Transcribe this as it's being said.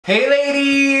Hey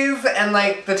ladies, and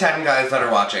like the 10 guys that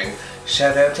are watching.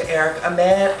 Shout out to Eric,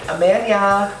 Amaya.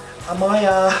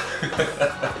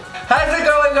 How's it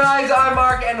going, guys? I'm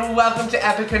Mark and welcome to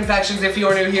Epic Confections. If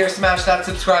you're new here, smash that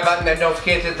subscribe button and don't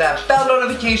forget to hit that bell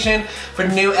notification for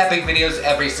new epic videos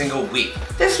every single week.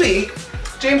 This week,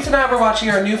 James and I were watching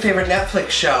our new favorite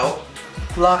Netflix show,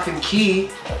 Lock and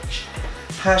Key.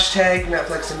 Hashtag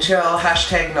Netflix and chill,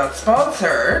 hashtag not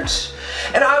sponsored.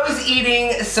 And I was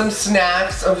eating some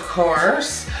snacks, of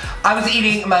course. I was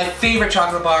eating my favorite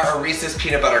chocolate bar, a Reese's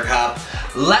Peanut Butter Cup.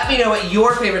 Let me know what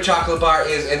your favorite chocolate bar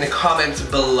is in the comments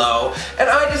below. And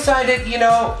I decided, you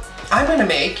know, I'm gonna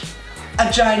make a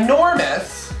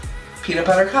ginormous peanut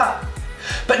butter cup.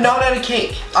 But not out of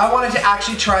cake. I wanted to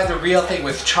actually try the real thing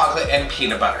with chocolate and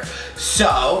peanut butter.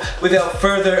 So, without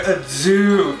further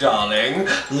ado, darling,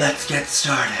 let's get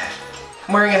started.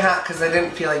 I'm wearing a hat because I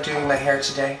didn't feel like doing my hair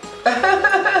today.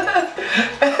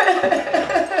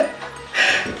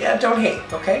 Yeah, don't hate,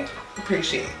 okay?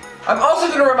 Appreciate it. I'm also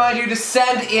going to remind you to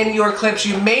send in your clips.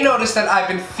 You may notice that I've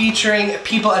been featuring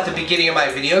people at the beginning of my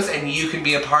videos and you can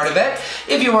be a part of it.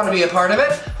 If you want to be a part of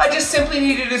it, I just simply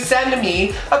need you to send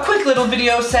me a quick little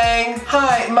video saying,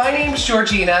 "Hi, my name's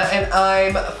Georgina and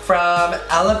I'm from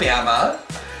Alabama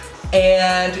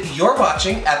and you're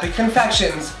watching Epic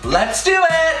Confections. Let's do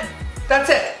it!"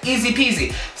 That's it. Easy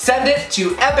peasy. Send it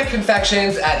to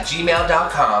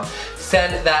epicconfections@gmail.com.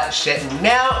 Send that shit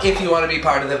now if you want to be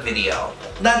part of the video.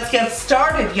 Let's get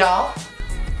started, y'all.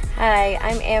 Hi,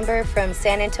 I'm Amber from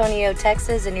San Antonio,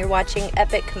 Texas, and you're watching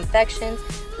Epic Confections.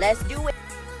 Let's do it.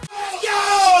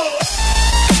 Yo!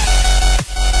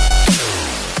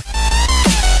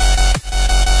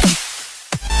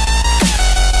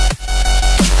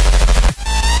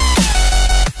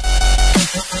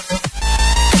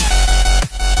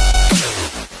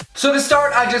 So to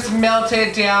start, I just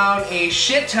melted down a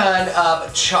shit ton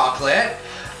of chocolate,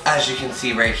 as you can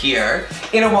see right here,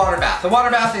 in a water bath. The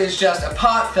water bath is just a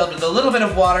pot filled with a little bit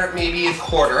of water, maybe a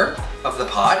quarter of the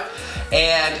pot,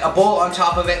 and a bowl on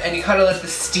top of it, and you kind of let the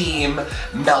steam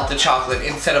melt the chocolate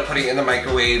instead of putting it in the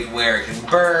microwave where it can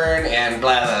burn and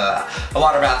blah, blah, blah. A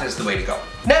water bath is the way to go.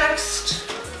 Next,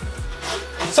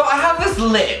 so I have this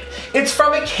lid. It's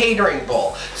from a catering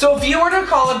bowl. So if you were to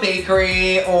call a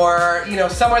bakery or, you know,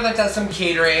 somewhere that does some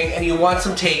catering and you want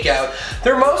some takeout,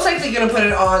 they're most likely gonna put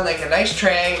it on like a nice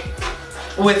tray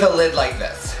with a lid like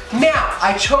this. Now,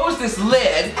 I chose this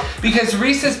lid because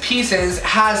Reese's Pieces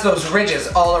has those ridges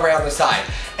all around the side,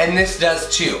 and this does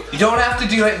too. You don't have to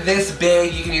do it this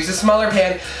big, you can use a smaller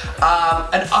pan.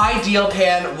 An ideal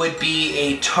pan would be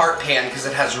a tart pan because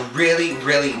it has really,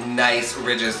 really nice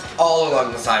ridges all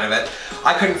along the side of it.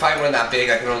 I couldn't find one that big,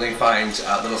 I can only find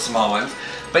little small ones.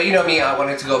 But you know me, I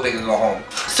wanted to go big and go home.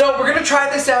 So we're gonna try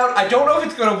this out. I don't know if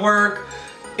it's gonna work.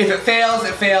 If it fails,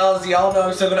 it fails. Y'all know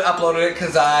I'm still gonna upload it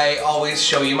because I always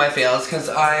show you my fails because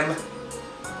I'm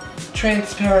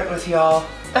transparent with y'all.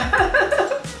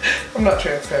 I'm not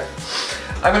transparent.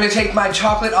 I'm gonna take my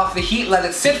chocolate off the heat, let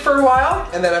it sit for a while,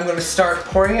 and then I'm gonna start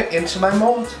pouring it into my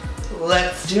mold.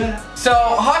 Let's do it. So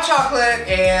hot chocolate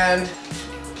and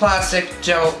plastic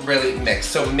don't really mix,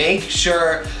 so make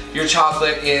sure your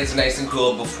chocolate is nice and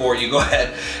cool before you go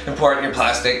ahead and pour it in your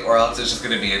plastic, or else it's just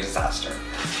gonna be a disaster.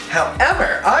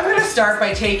 However, I'm gonna start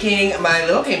by taking my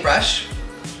little paintbrush,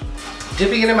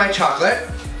 dipping it in my chocolate,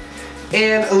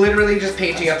 and literally just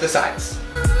painting up the sides.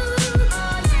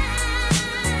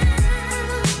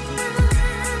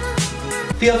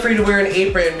 Feel free to wear an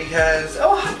apron because,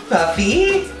 oh hi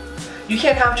Buffy! You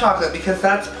can't have chocolate because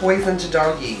that's poison to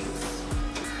doggies.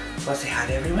 Want to say hi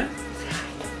to everyone? Say hi.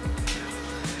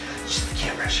 She's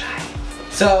camera shy.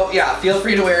 So yeah, feel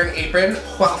free to wear an apron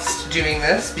whilst doing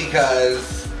this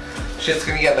because shit's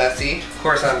gonna get messy. Of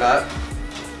course I'm not.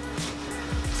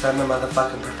 So I'm a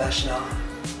motherfucking professional.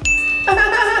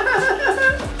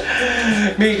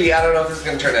 Maybe, I don't know if this is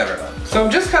gonna turn out or not. So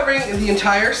I'm just covering the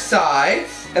entire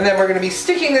sides, and then we're gonna be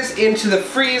sticking this into the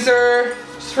freezer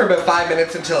just for about 5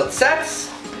 minutes until it sets.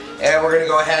 And we're gonna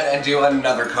go ahead and do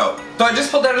another coat. So I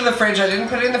just pulled out of the fridge, I didn't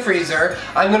put it in the freezer.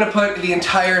 I'm gonna put the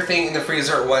entire thing in the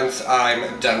freezer once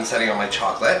I'm done setting on my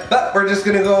chocolate. But we're just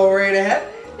gonna go right ahead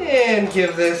and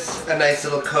give this a nice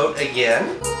little coat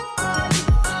again.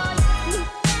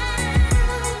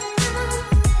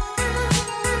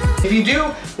 If you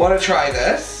do wanna try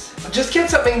this, just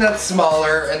get something that's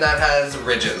smaller and that has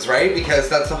ridges, right? Because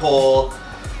that's the whole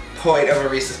point of a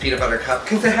Reese's Peanut Butter Cup,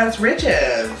 because it has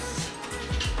ridges.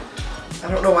 I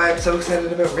don't know why I'm so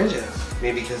excited about ridges.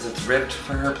 Maybe because it's ribbed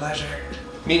for her pleasure.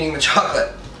 Meaning the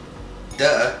chocolate.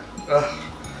 Duh. Ugh.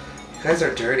 You guys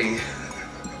are dirty.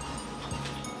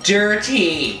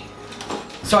 Dirty!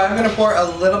 So I'm gonna pour a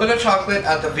little bit of chocolate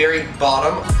at the very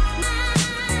bottom.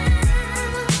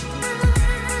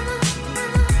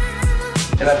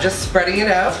 And I'm just spreading it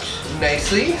out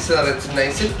nicely so that it's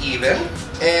nice and even.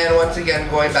 And once again,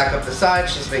 going back up the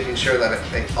sides, just making sure that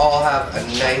they all have a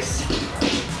nice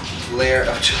layer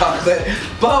of chocolate.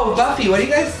 Bo, Buffy, what are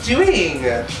you guys doing?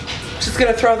 Just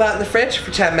gonna throw that in the fridge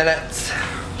for 10 minutes.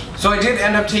 So I did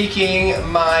end up taking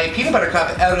my peanut butter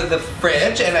cup out of the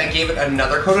fridge and I gave it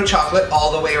another coat of chocolate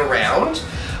all the way around.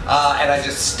 And I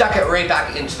just stuck it right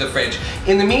back into the fridge.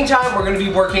 In the meantime, we're gonna be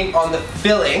working on the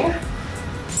filling.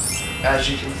 As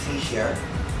you can see here,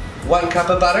 1 cup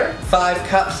of butter, 5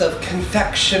 cups of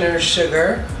confectioner's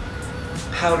sugar,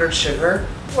 powdered sugar,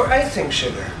 or icing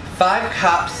sugar, 5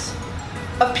 cups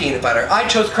of peanut butter. I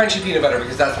chose crunchy peanut butter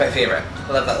because that's my favorite.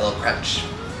 I love that little crunch.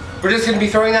 We're just gonna be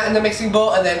throwing that in the mixing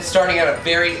bowl and then starting at a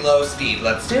very low speed.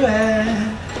 Let's do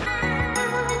it.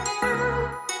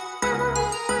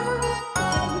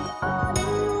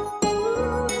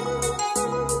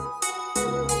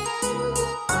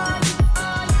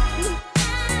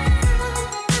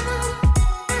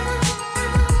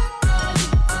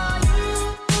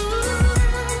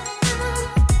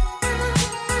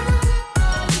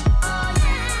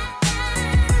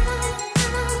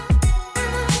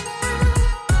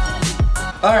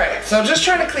 Alright, so just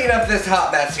trying to clean up this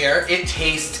hot mess here. It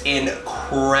tastes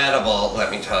incredible, let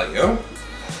me tell you.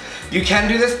 You can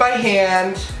do this by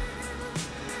hand.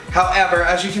 However,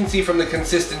 as you can see from the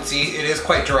consistency, it is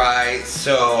quite dry,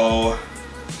 so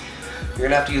you're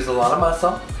gonna have to use a lot of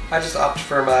muscle. I just opted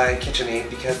for my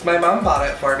KitchenAid because my mom bought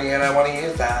it for me and I want to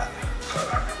use that.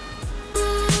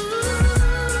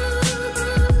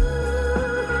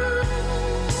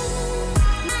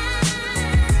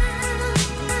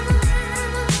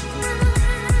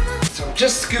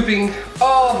 Just scooping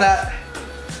all that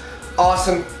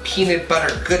awesome peanut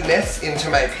butter goodness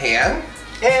into my pan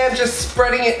and just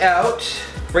spreading it out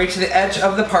right to the edge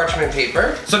of the parchment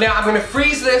paper. So now I'm gonna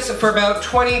freeze this for about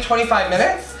 20-25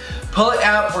 minutes, pull it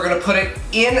out, we're gonna put it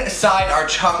inside our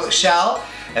chocolate shell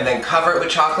and then cover it with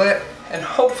chocolate and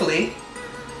hopefully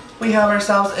we have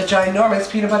ourselves a ginormous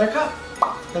peanut butter cup.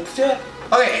 Let's do it.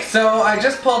 Okay, so I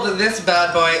just pulled this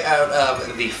bad boy out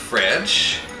of the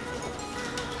fridge.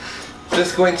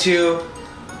 Just going to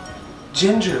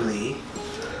gingerly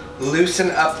loosen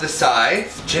up the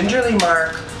sides. Gingerly,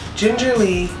 Mark.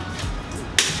 Gingerly.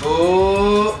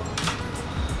 Oh.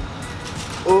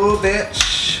 Oh,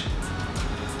 bitch.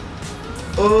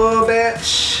 Oh,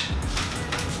 bitch.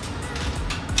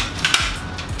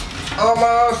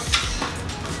 Almost.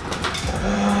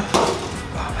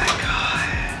 Oh my God.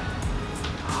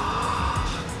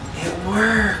 It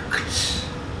worked.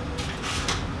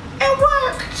 It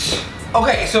worked.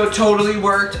 Okay, so it totally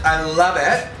worked. I love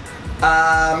it.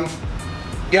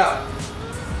 Yeah,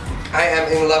 I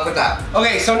am in love with that.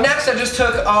 Okay, so next I just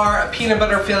took our peanut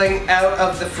butter filling out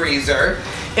of the freezer.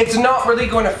 It's not really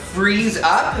going to freeze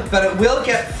up, but it will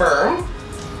get firm.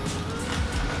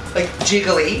 Like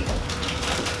jiggly.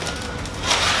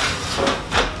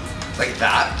 Like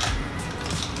that.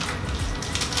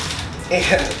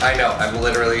 And I know, I'm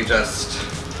literally just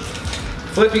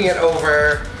flipping it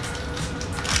over,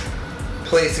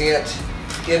 placing it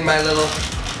in my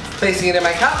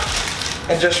cup,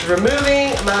 and just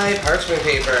removing my parchment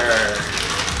paper.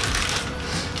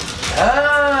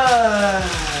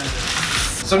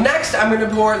 So next I'm going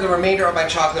to pour the remainder of my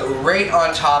chocolate right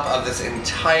on top of this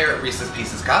entire Reese's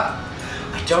Pieces cup.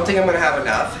 I don't think I'm going to have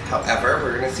enough, however,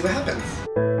 we're going to see what happens.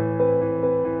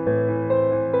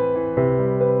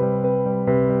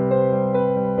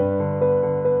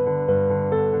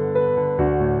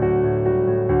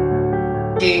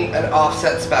 Taking an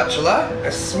offset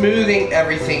spatula, smoothing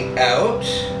everything out.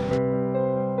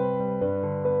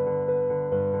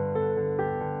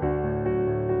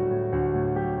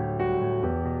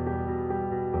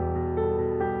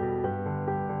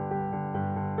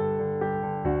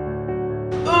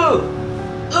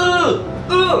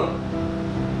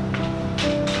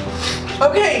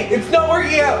 Okay, it's not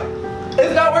working out.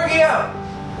 It's not working out.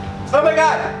 Oh my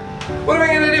God. What am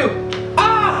I gonna do?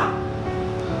 Ah!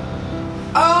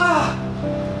 Ah!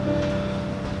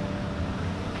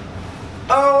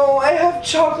 Oh, I have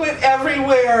chocolate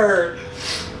everywhere.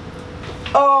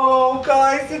 Oh,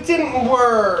 guys, it didn't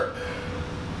work.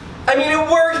 I mean,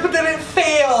 it worked, but then it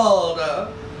failed.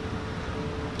 Oh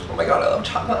my God, I love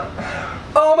chocolate.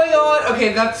 Oh my God.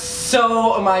 Okay, that's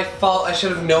so my fault. I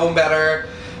should have known better.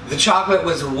 The chocolate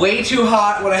was way too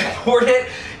hot when I poured it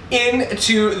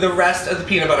into the rest of the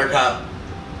peanut butter cup.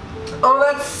 Oh,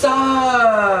 that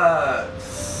sucks.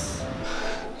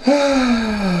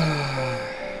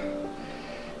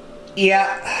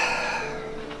 Yeah.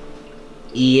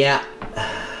 Yeah.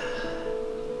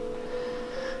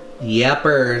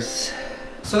 Yepers.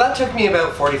 So that took me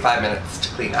about 45 minutes to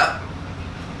clean up.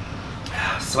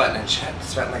 Sweating and shit.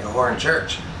 Sweating like a whore in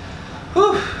church.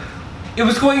 Whew. It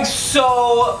was going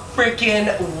so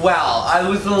freaking well. I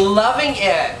was loving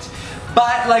it.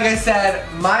 But like I said,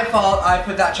 my fault. I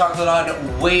put that chocolate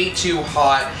on way too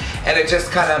hot and it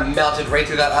just kind of melted right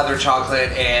through that other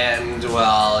chocolate and,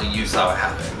 well, you saw what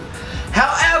happened.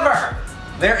 However,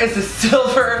 there is a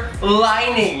silver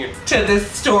lining to this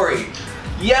story.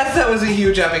 Yes, that was a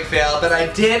huge epic fail, but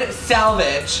I did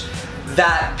salvage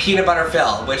that peanut butter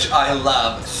fill, which I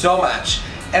love so much.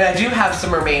 And I do have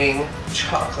some remaining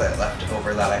chocolate left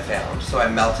over that I found, so I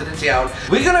melted it down.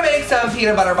 We're gonna make some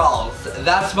peanut butter balls.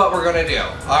 That's what we're gonna do,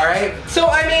 all right? So,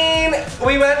 I mean,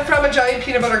 we went from a giant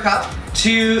peanut butter cup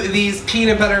to these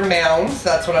peanut butter mounds.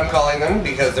 That's what I'm calling them,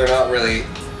 because they're not really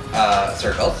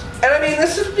circles. And I mean,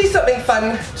 this would be something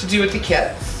fun to do with the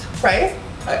kids, right?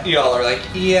 Y'all are like,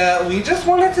 yeah, we just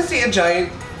wanted to see a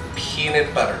giant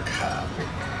peanut butter cup.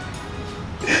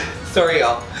 Sorry,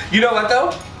 y'all. You know what,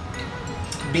 though?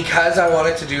 Because I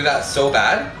wanted to do that so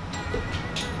bad,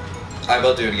 I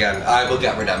will do it again. I will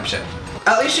get redemption.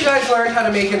 At least you guys learned how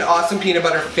to make an awesome peanut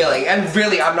butter filling. And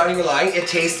really, I'm not even lying, it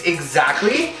tastes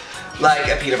exactly like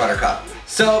a peanut butter cup.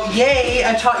 So, yay,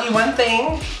 I taught you one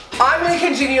thing. I'm going to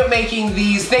continue making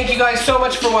these. Thank you guys so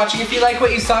much for watching. If you like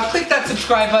what you saw, click that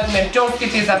subscribe button and don't forget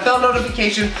to hit that bell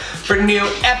notification for new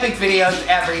epic videos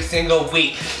every single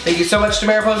week. Thank you so much to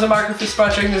Mariposa Market for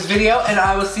sponsoring this video, and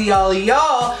I will see all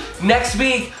y'all next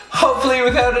week, hopefully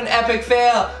without an epic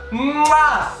fail.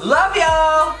 Mwah! Love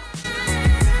y'all!